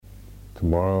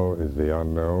Tomorrow is the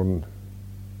unknown.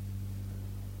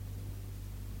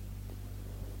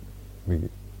 We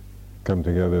come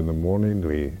together in the morning,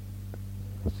 we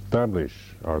establish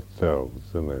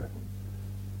ourselves in the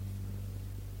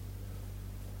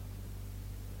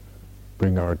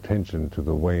bring our attention to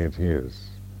the way it is,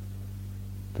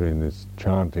 doing this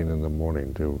chanting in the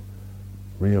morning to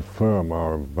reaffirm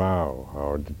our vow,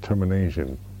 our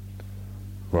determination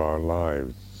for our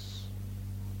lives.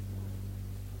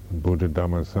 Buddha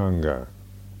Dhamma Sangha.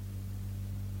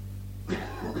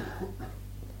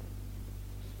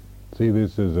 See,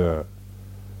 this is a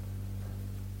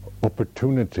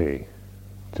opportunity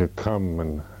to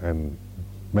come and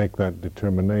make that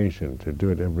determination, to do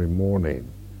it every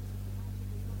morning,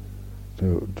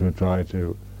 to try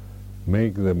to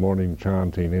make the morning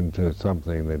chanting into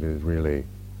something that is really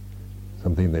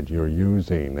something that you're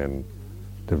using and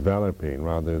developing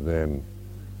rather than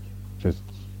just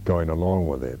going along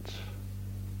with it.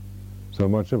 So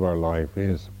much of our life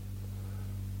is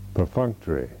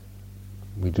perfunctory.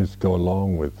 We just go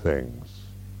along with things.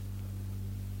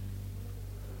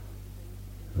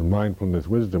 In mindfulness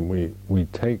wisdom, we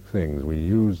take things, we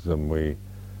use them, we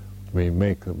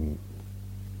make them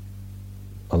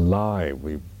alive,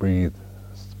 we breathe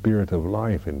spirit of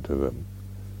life into them.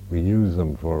 We use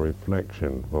them for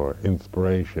reflection, for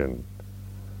inspiration,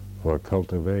 for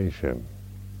cultivation.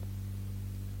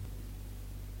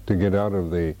 To get out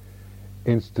of the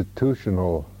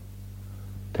institutional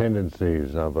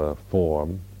tendencies of a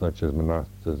form, such as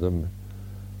monasticism,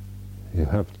 you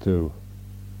have to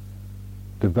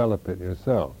develop it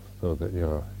yourself so that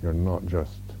you're not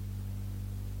just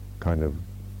kind of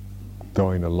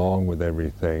going along with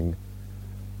everything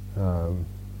in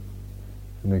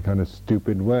a kind of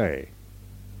stupid way,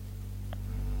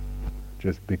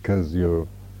 just because you're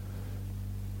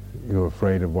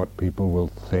afraid of what people will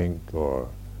think, or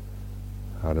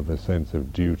out of a sense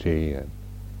of duty, and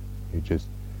you just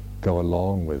go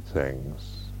along with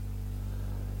things.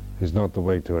 It's not the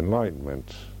way to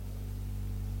enlightenment.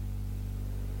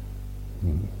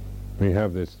 We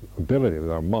have this ability with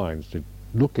our minds to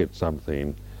look at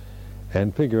something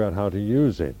and figure out how to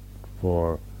use it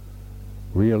for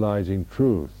realizing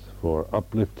truth, for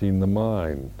uplifting the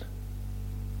mind.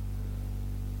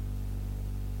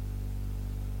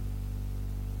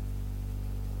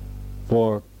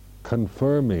 For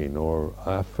confirming or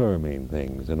affirming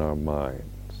things in our minds.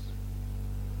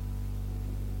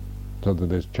 So that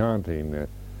this chanting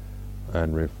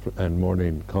and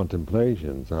morning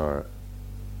contemplations are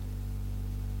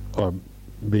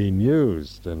being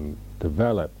used and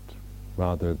developed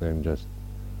rather than just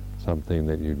something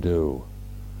that you do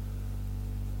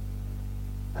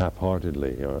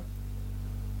half-heartedly or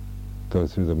go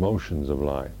through the motions of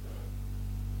life.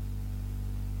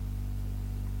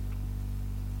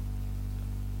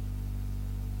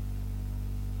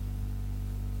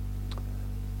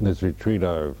 In this retreat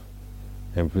I've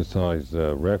emphasized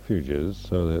refuges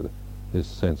so that this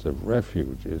sense of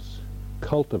refuge is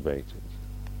cultivated.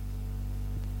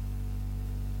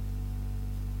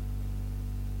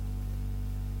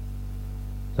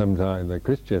 Sometimes the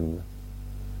Christian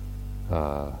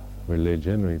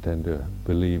religion, we tend to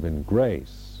believe in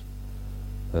grace,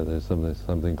 that there's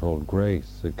something called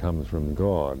grace that comes from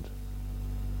God.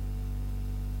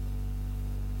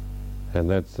 And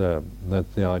that's the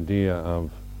idea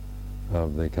of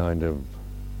the kind of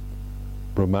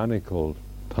Brahmanical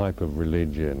type of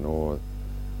religion, or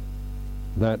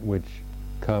that which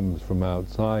comes from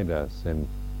outside us and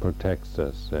protects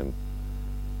us, and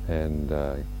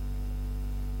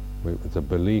it's a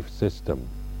belief system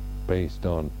based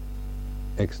on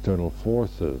external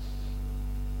forces,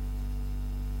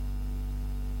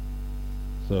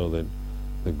 so that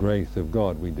the grace of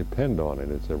God, we depend on it.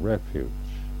 It's a refuge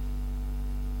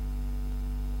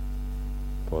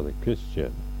for the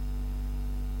Christian.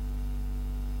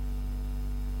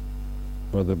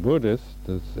 For the Buddhist,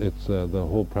 it's the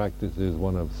whole practice is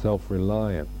one of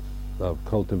self-reliance, of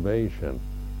cultivation,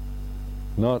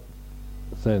 not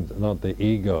the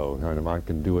ego kind of I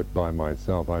can do it by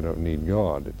myself, I don't need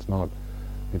God. It's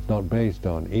not based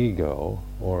on ego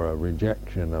or a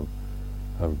rejection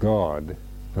of God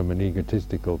from an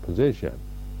egotistical position.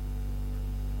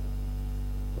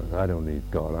 I don't need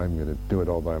God, I'm going to do it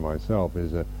all by myself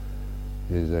is a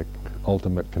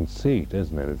ultimate conceit,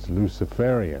 isn't it? It's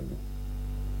Luciferian.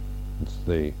 It's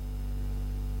the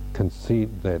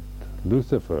conceit that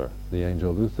Lucifer, the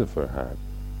angel Lucifer, had.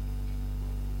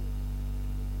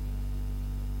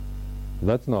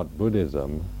 That's not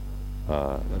Buddhism.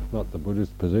 That's not the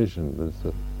Buddhist position.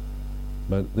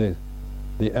 But the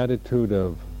attitude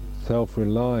of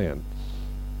self-reliance,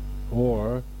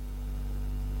 or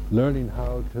learning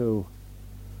how to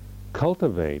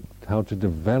cultivate, how to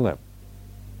develop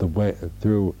the way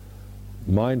through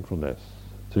mindfulness,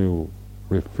 through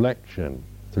reflection,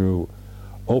 through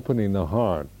opening the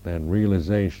heart and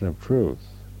realization of truth.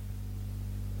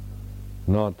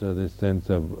 Not this sense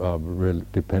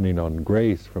of depending on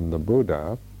grace from the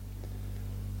Buddha,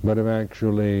 but of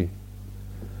actually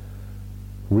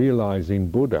realizing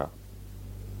Buddha,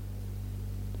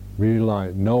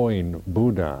 knowing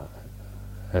Buddha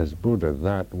as Buddha,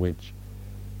 that which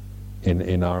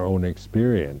in our own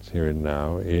experience here and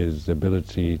now is the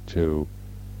ability to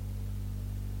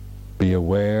be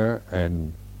aware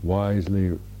and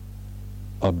wisely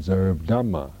observe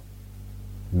Dhamma,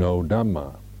 know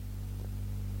Dhamma.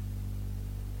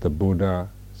 The Buddha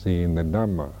seeing the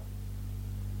Dhamma.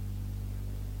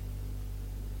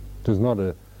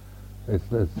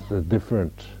 It's a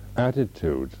different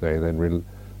attitude, say,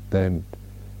 than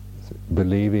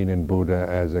believing in Buddha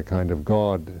as a kind of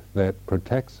God that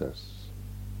protects us.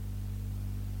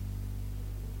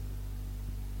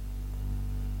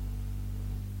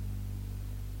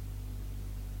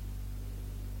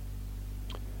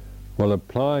 Well,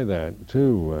 apply that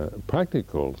to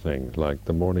practical things like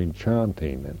the morning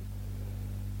chanting and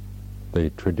the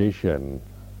tradition,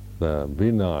 the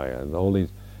Vinaya, and all these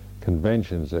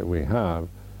conventions that we have,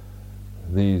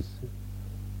 these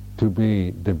to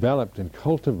be developed and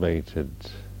cultivated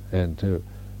and to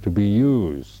be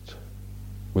used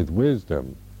with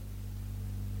wisdom,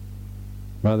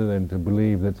 rather than to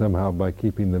believe that somehow by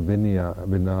keeping the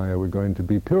Vinaya we're going to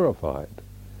be purified.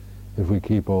 If we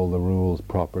keep all the rules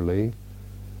properly,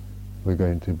 we're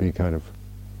going to be kind of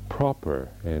proper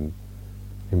and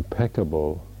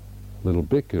impeccable little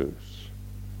bhikkhus.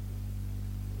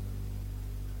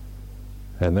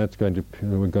 And that's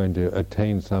we're going to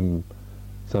attain something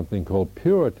called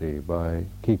purity by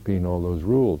keeping all those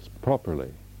rules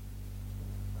properly.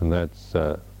 And that's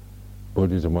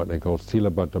Buddhism, what they call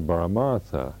Silabbata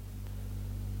Paramartha,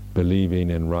 believing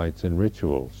in rites and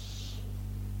rituals.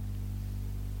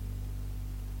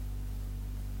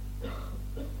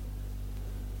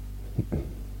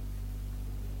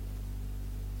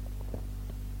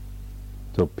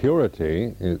 So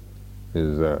purity is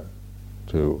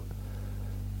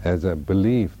as a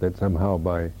belief that somehow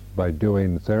by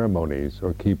doing ceremonies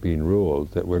or keeping rules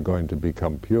that we're going to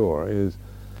become pure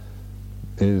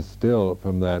is still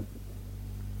from that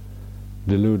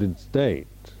deluded state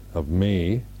of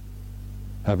me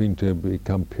having to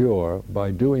become pure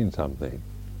by doing something,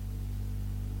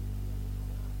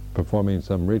 performing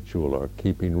some ritual or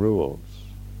keeping rules,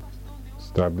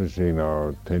 establishing our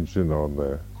attention on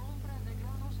the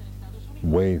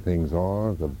way things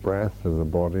are, the breath of the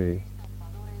body,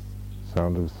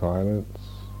 sound of silence,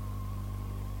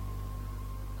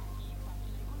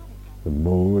 the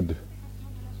mood.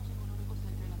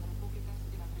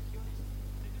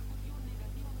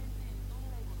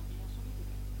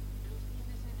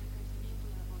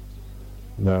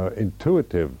 Now,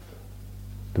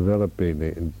 developing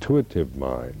the intuitive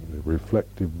mind, the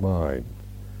reflective mind,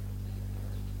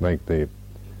 like the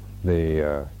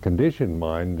conditioned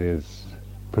mind is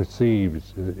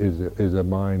a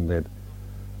mind that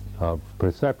of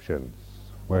perceptions,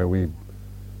 where we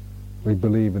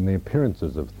believe in the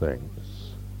appearances of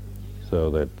things, so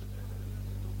that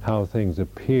how things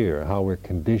appear, how we're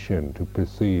conditioned to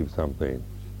perceive something,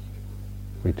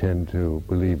 we tend to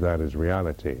believe that as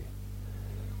reality.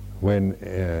 When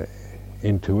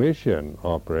intuition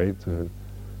operates,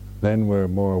 then we're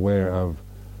more aware of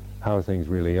how things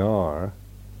really are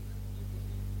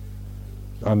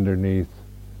underneath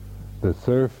the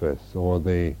surface or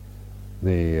the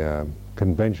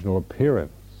conventional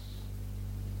appearance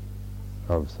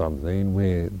of something.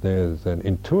 There's an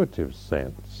intuitive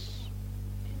sense.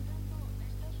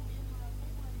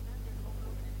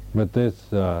 But this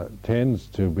tends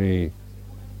to be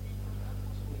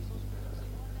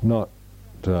not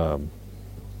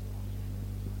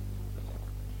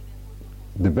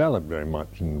developed very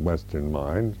much in Western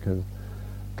mind, because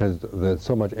there's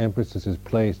so much emphasis is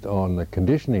placed on the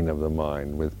conditioning of the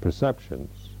mind with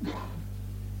perceptions,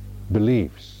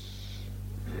 beliefs,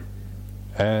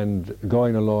 and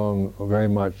going along very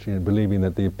much in believing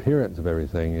that the appearance of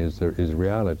everything is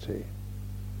reality.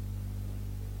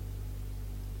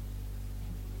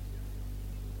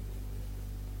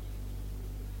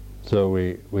 So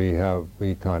we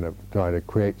kind of try to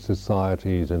create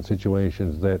societies and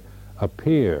situations that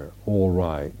appear all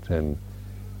right and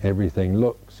everything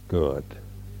looks good,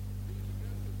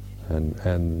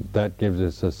 and that gives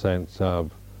us a sense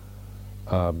of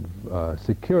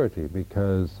security,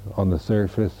 because on the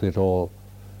surface it all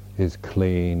is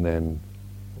clean and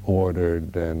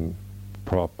ordered and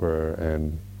proper,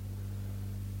 and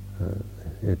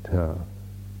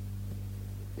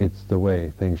it's the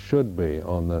way things should be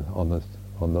on the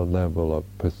level of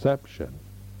perception.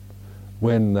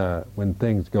 When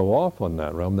things go off on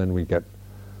that realm, then we get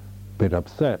a bit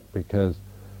upset, because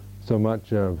so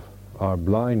much of our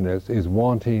blindness is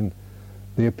wanting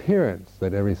the appearance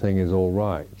that everything is all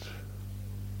right.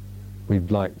 We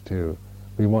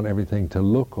want everything to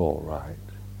look all right.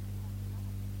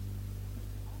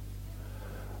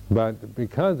 But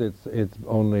because it's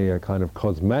only a kind of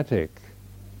cosmetic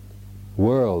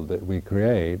world that we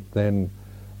create, then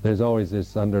there's always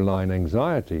this underlying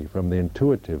anxiety from the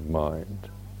intuitive mind,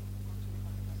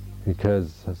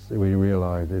 because we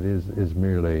realize it is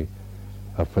merely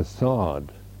a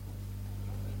facade,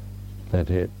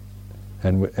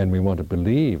 and we want to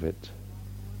believe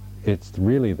it's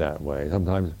really that way.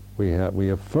 Sometimes we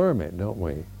affirm it, don't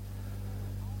we?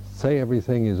 Say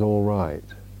everything is all right.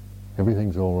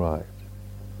 Everything's all right.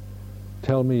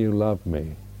 Tell me you love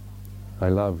me. I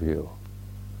love you.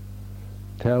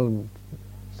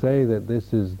 Say that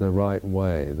this is the right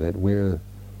way, that we're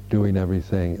doing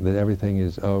everything, that everything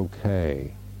is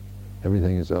okay.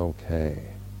 Everything is okay.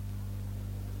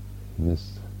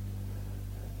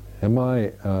 Am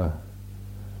I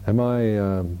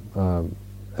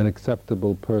an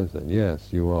acceptable person? Yes,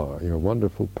 you are. You're a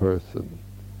wonderful person.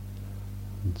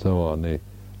 And so on. The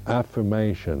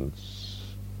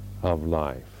affirmations of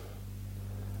life.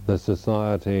 The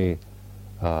society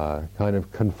kind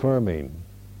of confirming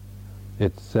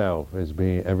itself as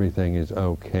being everything is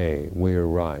okay, we're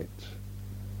right.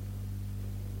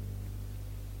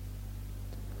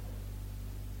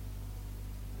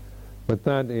 But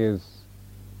that is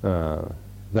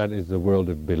the world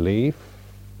of belief,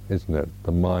 isn't it?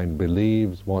 The mind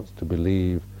believes, wants to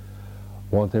believe,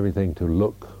 wants everything to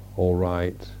look all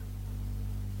right.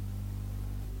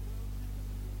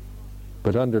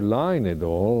 But underlying it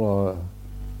all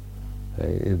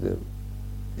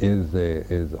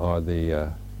are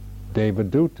the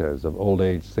devadutas of old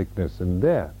age, sickness, and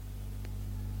death.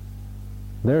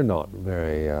 They're not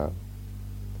very.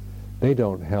 They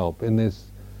don't help in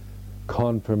this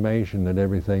confirmation that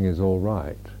everything is all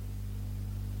right.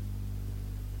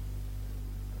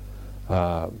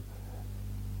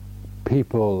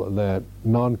 People that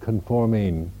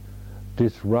non-conforming,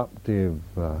 disruptive,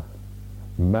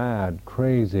 mad,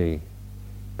 crazy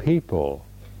people,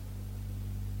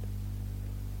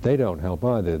 they don't help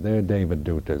either. They're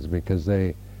devadutas, because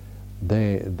they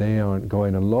aren't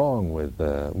going along with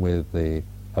the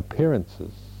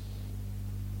appearances.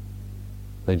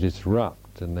 They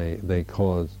disrupt, and they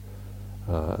cause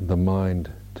the mind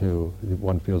to,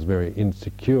 one feels very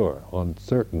insecure,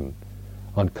 uncertain,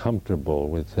 uncomfortable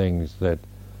with things that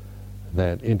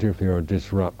interfere or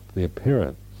disrupt the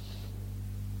appearance.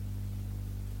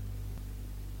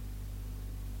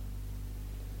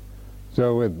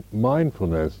 So with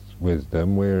mindfulness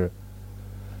wisdom, we're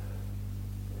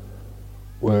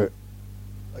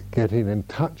getting in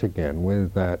touch again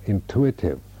with that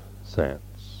intuitive sense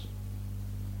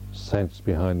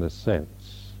behind the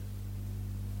sense.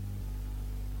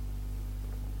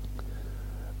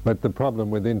 But the problem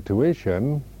with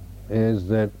intuition is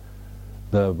that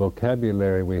the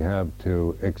vocabulary we have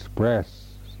to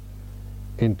express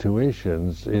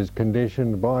intuitions is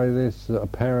conditioned by this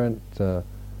apparent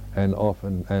and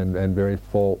often and very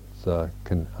false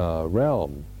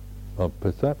realm of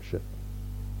perception,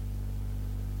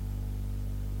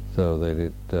 so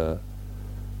that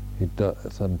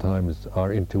sometimes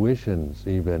our intuitions,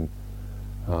 even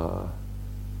our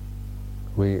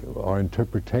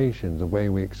interpretations, the way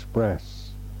we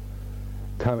express,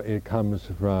 it comes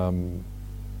from,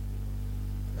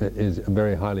 is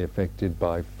very highly affected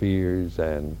by fears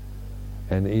and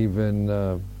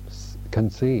even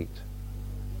conceit.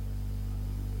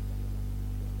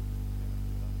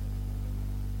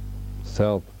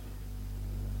 Subtle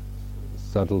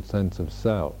sense of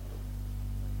self.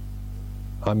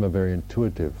 I'm a very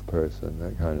intuitive person,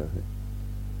 that kind of thing.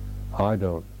 I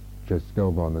don't just go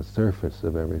on the surface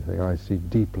of everything. I see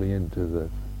deeply into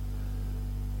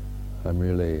I'm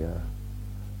really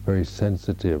very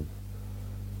sensitive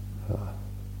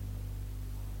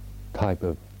type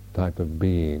of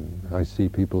being. I see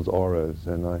people's auras,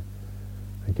 and I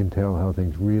can tell how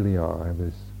things really are.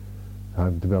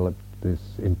 I've developed this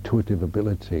intuitive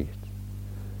ability,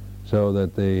 so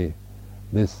that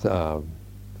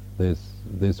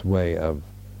this way of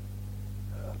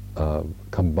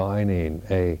combining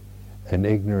an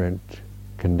ignorant,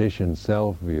 conditioned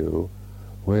self-view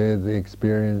with the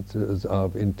experiences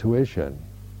of intuition,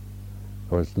 of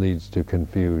course, leads to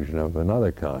confusion of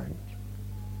another kind.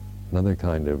 another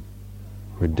kind of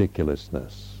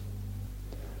ridiculousness.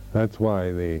 That's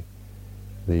why the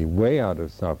way out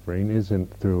of suffering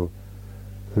isn't through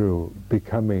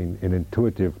becoming an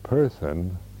intuitive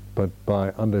person, but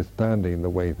by understanding the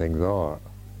way things are.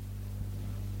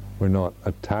 We're not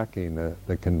attacking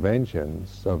the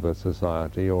conventions of a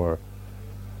society or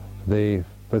the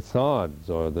facades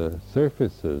or the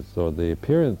surfaces or the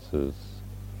appearances.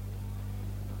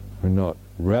 We're not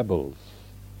rebels.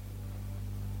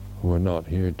 We're not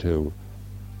here to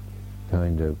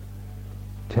kind of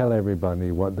tell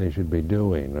everybody what they should be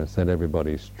doing or set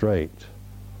everybody straight,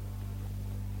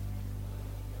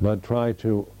 but try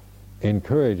to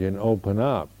encourage and open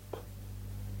up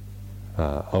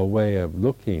a way of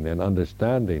looking and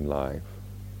understanding life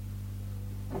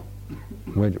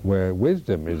where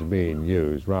wisdom is being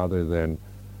used rather than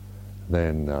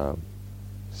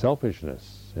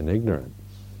selfishness and ignorance.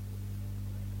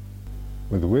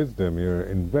 With wisdom, you're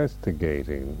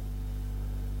investigating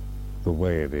the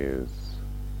way it is.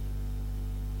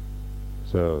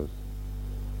 So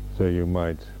you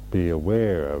might be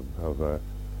aware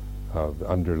of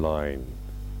underlying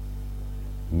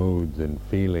moods and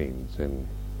feelings and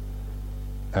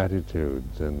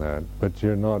attitudes and that, but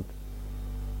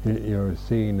you're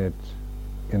seeing it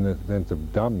in the sense of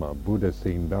Dhamma, Buddha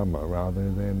seeing Dhamma,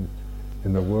 rather than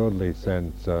in the worldly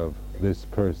sense of this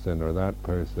person or that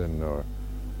person, or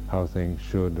how things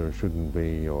should or shouldn't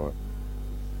be, or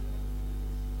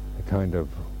the kind of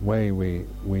way we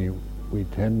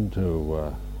tend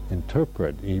to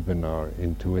interpret even our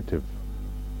intuitive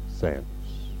sense.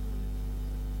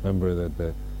 Remember that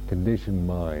the conditioned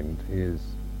mind is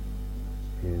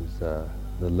the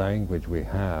language we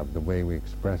have, the way we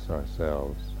express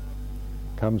ourselves,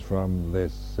 comes from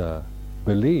this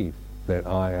belief that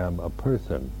I am a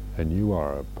person and you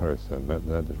are a person,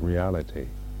 that is reality,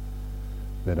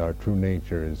 that our true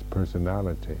nature is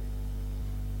personality.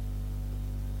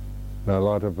 Now, a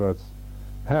lot of us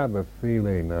have a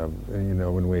feeling of,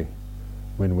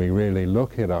 when we really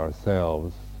look at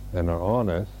ourselves and are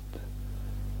honest,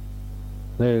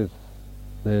 there's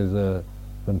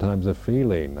sometimes a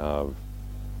feeling of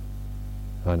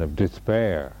kind of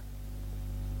despair.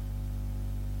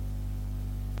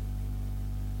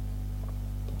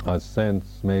 A sense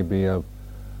maybe of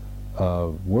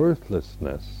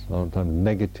worthlessness, sometimes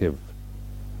negative,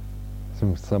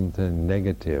 something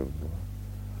negative,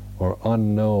 or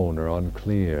unknown or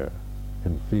unclear,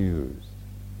 confused,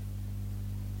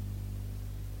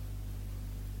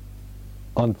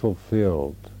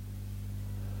 unfulfilled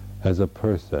as a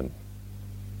person.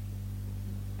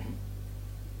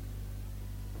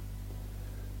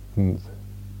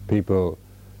 People,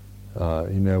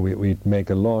 we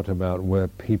make a lot about where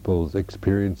people's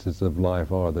experiences of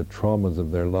life are, the traumas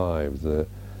of their lives, the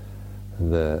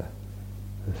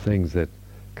things that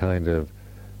kind of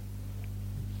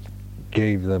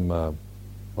gave them a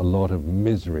lot of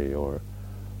misery or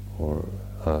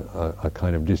a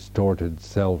kind of distorted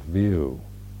self-view.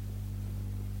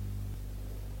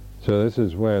 So this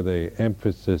is where the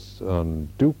emphasis on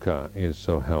dukkha is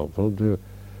so helpful,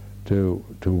 to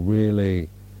really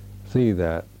see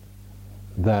that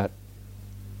a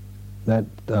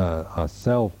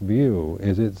self-view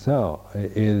is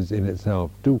in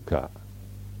itself dukkha.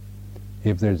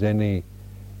 If there's any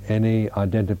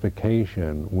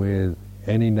identification with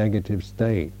any negative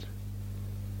state,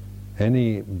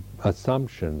 any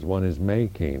assumptions one is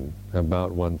making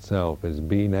about oneself as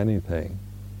being anything,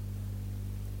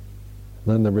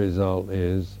 then the result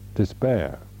is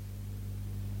despair.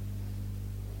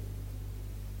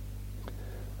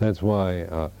 That's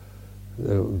why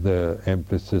the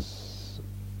emphasis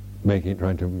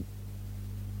trying to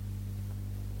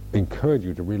encourage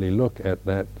you to really look at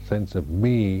that sense of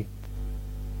me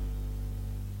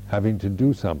having to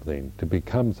do something, to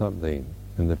become something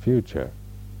in the future.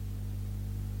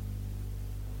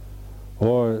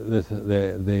 Or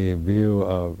the view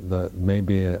of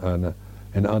maybe an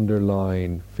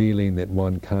underlying feeling that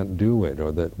one can't do it,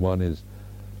 or that one is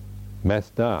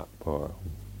messed up, or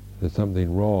there's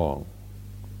something wrong,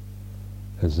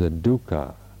 as a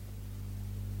dukkha.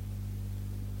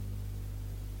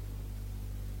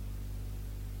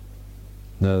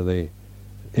 Now the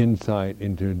insight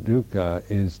into dukkha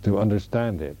is to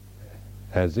understand it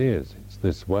as is. It's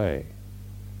this way.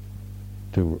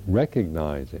 To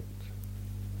recognize it,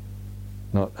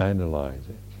 not analyze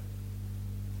it.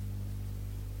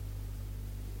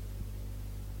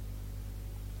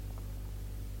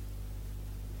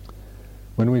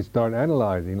 When we start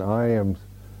analyzing, I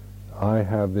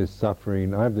have this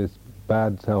suffering, I have this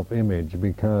bad self-image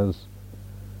because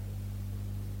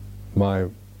my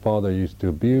father used to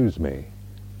abuse me.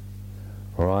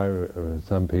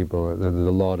 some people, there's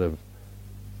a lot of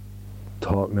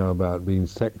talk now about being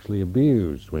sexually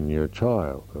abused when you're a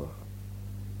child, or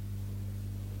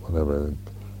whatever,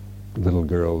 little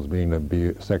girls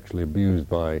being sexually abused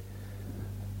by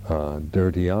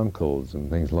dirty uncles and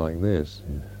things like this,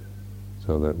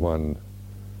 so that one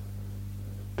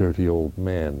dirty old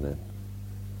man and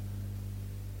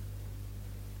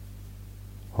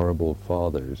horrible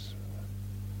fathers.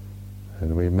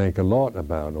 And we make a lot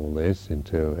about all this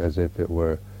into as if it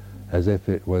was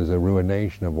a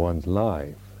ruination of one's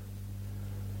life,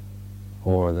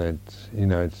 or that, you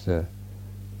know, it's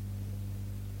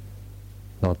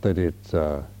not that it's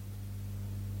you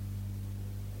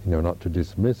know, not to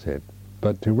dismiss it,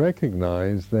 but to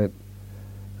recognize that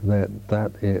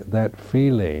that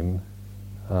feeling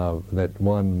that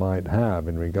one might have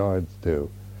in regards to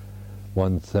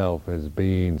oneself as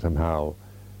being somehow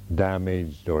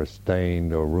damaged or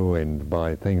stained or ruined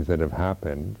by things that have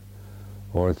happened,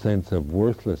 or a sense of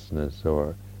worthlessness,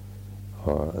 or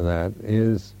that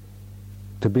is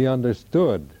to be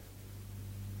understood,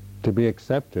 to be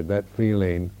accepted. That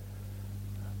feeling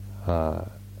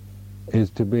is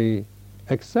to be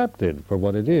accepted for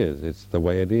what it is. It's the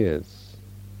way it is.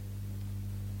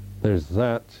 There's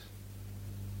that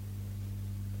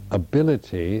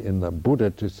ability in the Buddha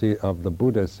to see, of the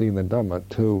Buddha seeing the Dhamma,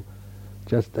 to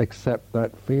just accept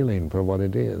that feeling for what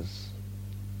it is.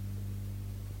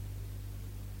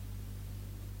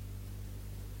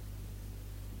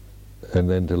 And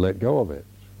then to let go of it.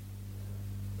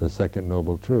 The second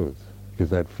noble truth. Because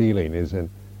that feeling is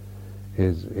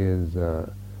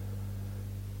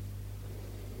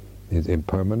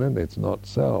impermanent, it's not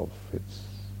self, it's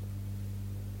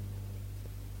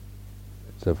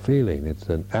a feeling, it's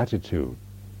an attitude,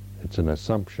 it's an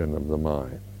assumption of the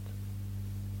mind.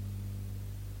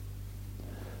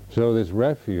 So this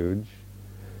refuge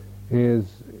is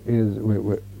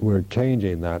we're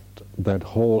changing that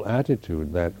whole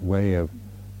attitude, that way of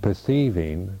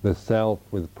perceiving the self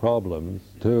with problems,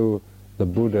 to the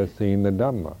Buddha seeing the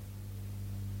Dhamma.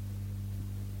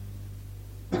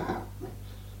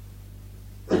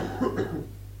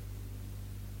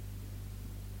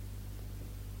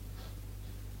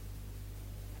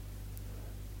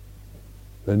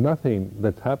 There's nothing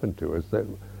that's happened to us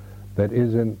that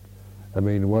isn't, I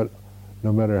mean,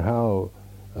 no matter how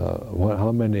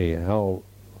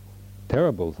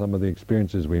terrible some of the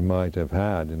experiences we might have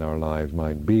had in our lives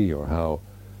might be, or how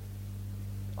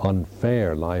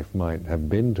unfair life might have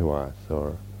been to us,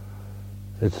 or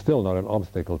it's still not an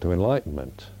obstacle to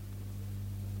enlightenment.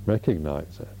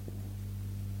 Recognize it.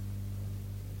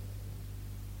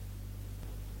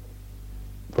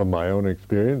 From my own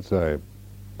experience, I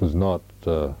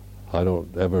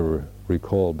don't ever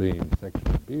recall being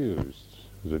sexually abused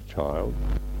as a child.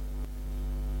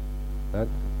 That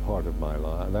part of my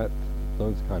life,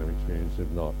 those kind of experiences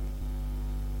have not.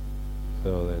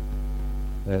 So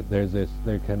that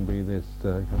there can be this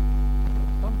assumption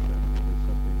that there's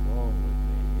something wrong with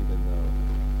me, even though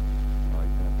I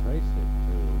can't trace it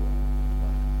to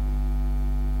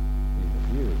being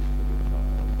abused as a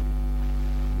child,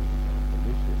 being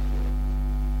malicious, or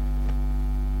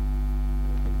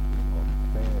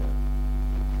unfair,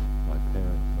 my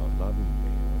parents not loving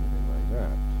me, or anything like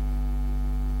that.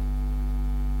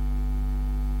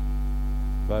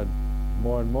 But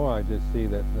more and more I just see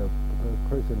that the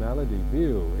personality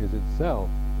view is itself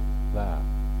that.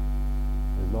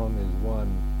 As long as one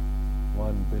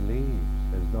believes,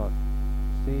 has not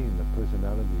seen the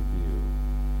personality view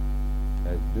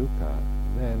as dukkha,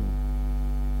 then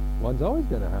one's always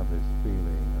going to have this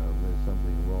feeling of there's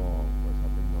something wrong or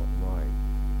something not right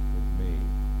with me.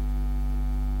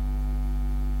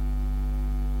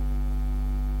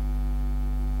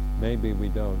 Maybe we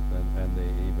don't, and the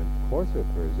even coarser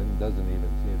person doesn't even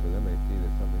see it for them. They see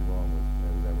there's something wrong with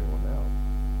everyone else.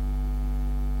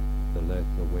 The less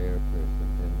aware person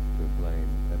tends to blame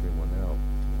everyone else.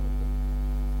 You know,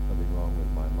 something wrong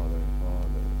with my mother and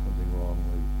father, something wrong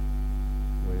with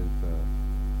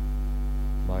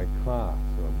my class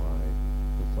or my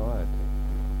society.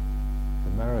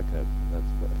 America,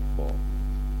 that's the fault.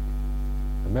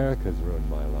 America's ruined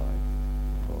my life.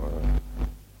 Or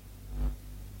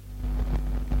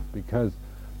because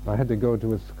I had to go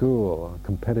to a school, a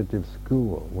competitive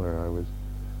school, where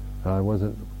I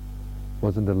wasn't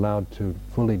allowed to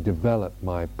fully develop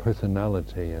my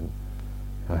personality, and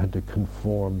I had to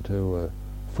conform to a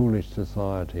foolish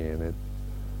society, and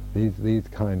these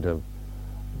kind of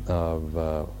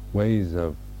ways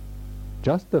of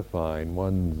justifying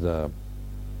one's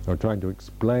or trying to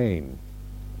explain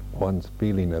one's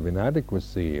feeling of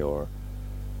inadequacy or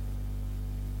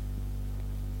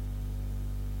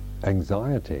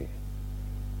anxiety.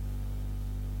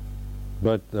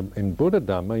 But in Buddha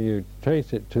Dhamma, you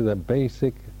trace it to the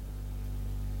basic.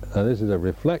 This is a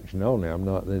reflection only.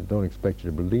 Don't expect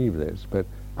you to believe this, but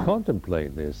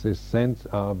contemplate this sense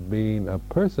of being a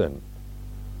person,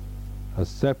 a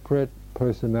separate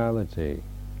personality,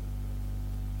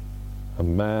 a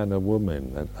man, a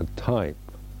woman, a type.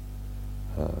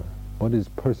 What is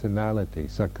personality?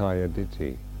 Sakkaya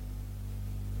Ditthi.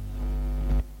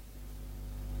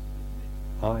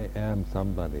 I am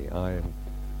somebody.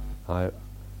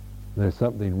 There's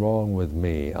something wrong with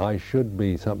me. I should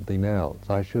be something else.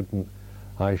 I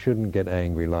shouldn't get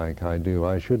angry like I do.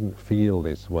 I shouldn't feel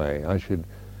this way. I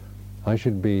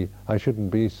shouldn't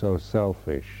be so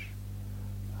selfish.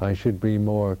 I should be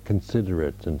more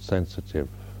considerate and sensitive.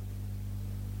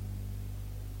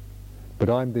 But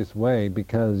I'm this way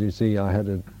because, you see, I had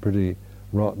a pretty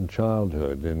rotten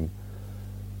childhood, and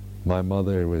my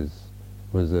mother was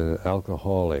an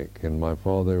alcoholic, and my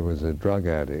father was a drug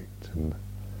addict,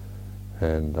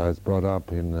 and I was brought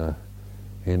up in a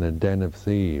den of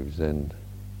thieves, and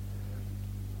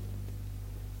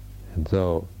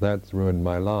so that's ruined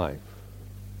my life.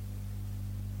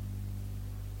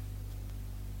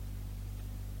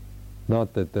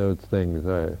 Not that those things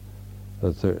are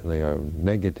certainly a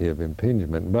negative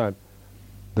impingement, but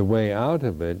the way out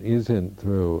of it isn't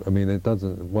through, it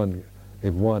doesn't,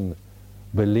 if one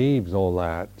believes all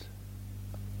that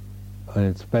on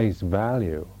its face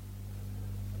value,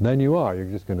 then you're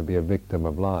just going to be a victim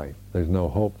of life. There's no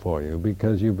hope for you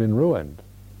because you've been ruined.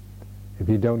 If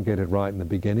you don't get it right in the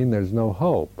beginning, there's no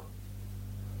hope.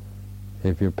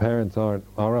 If your parents aren't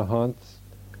arahants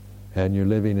and you're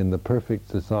living in the perfect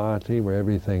society where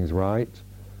everything's right,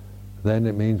 then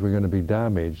it means we're going to be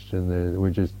damaged, and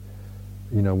we're just,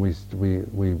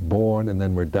 we're born and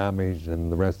then we're damaged,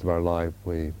 and the rest of our life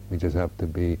we just have to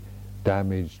be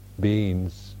damaged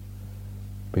beings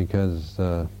because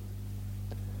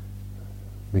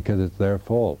it's their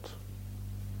fault.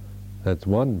 That's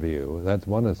one view, that's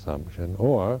one assumption.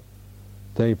 Or,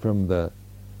 say from the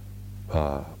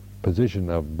position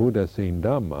of Buddha seen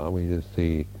Dhamma, we just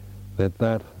see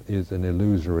that is an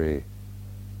illusory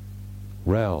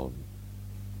realm,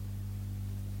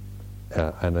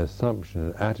 an assumption,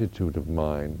 an attitude of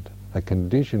mind, a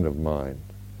condition of mind,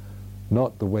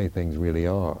 not the way things really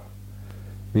are.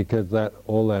 Because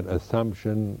all that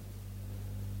assumption,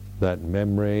 that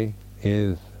memory,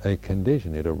 is a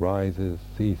condition. It arises,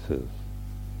 ceases.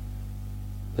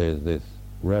 There's this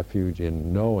refuge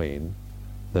in knowing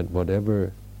that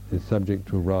whatever is subject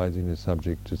to arising is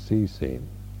subject to ceasing.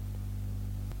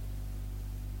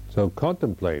 So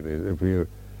contemplate it. If you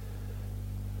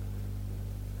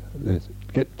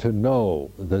get to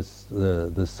know the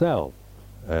self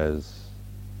as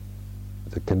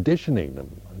the conditioning,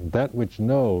 that which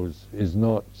knows is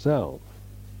not self.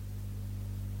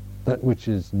 That which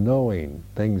is knowing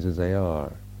things as they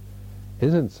are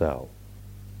isn't self.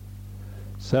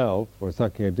 Self, or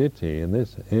Sakkaya Ditthi, and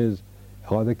this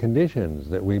are the conditions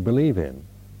that we believe in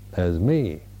as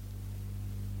me.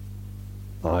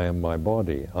 I am my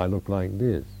body. I look like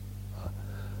this.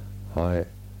 The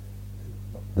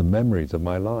memories of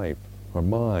my life are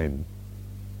mine.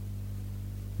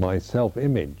 My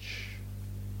self-image.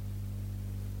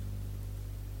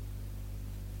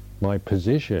 My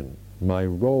position. My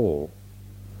role.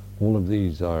 All of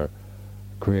these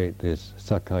create this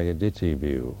Sakkaya Ditthi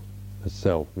view, the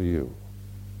self-view.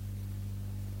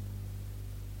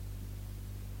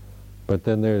 But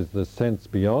then there's the sense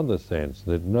beyond the sense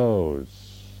that knows.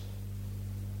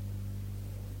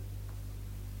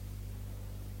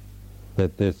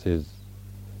 That this is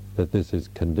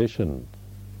conditioning.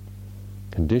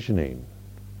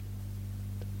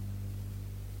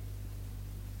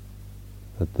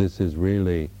 That this isn't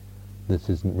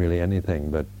really anything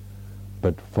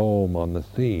but foam on the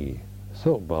sea,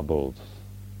 soap bubbles.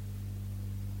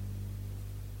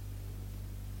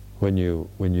 When you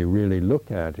really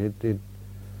look at it,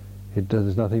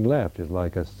 there's nothing left. It's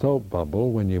like a soap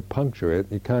bubble. When you puncture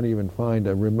it, you can't even find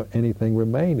anything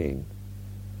remaining.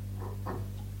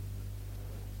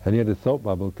 And yet a soap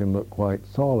bubble can look quite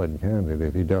solid, can't it?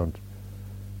 If you don't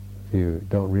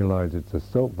realize it's a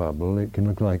soap bubble, it can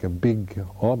look like a big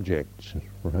object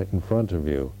right in front of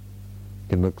you. It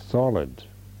can look solid.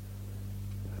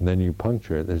 And then you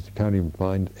puncture it, you can't even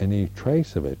find any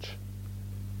trace of it.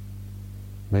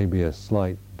 Maybe a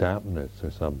slight dampness or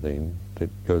something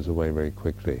that goes away very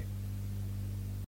quickly.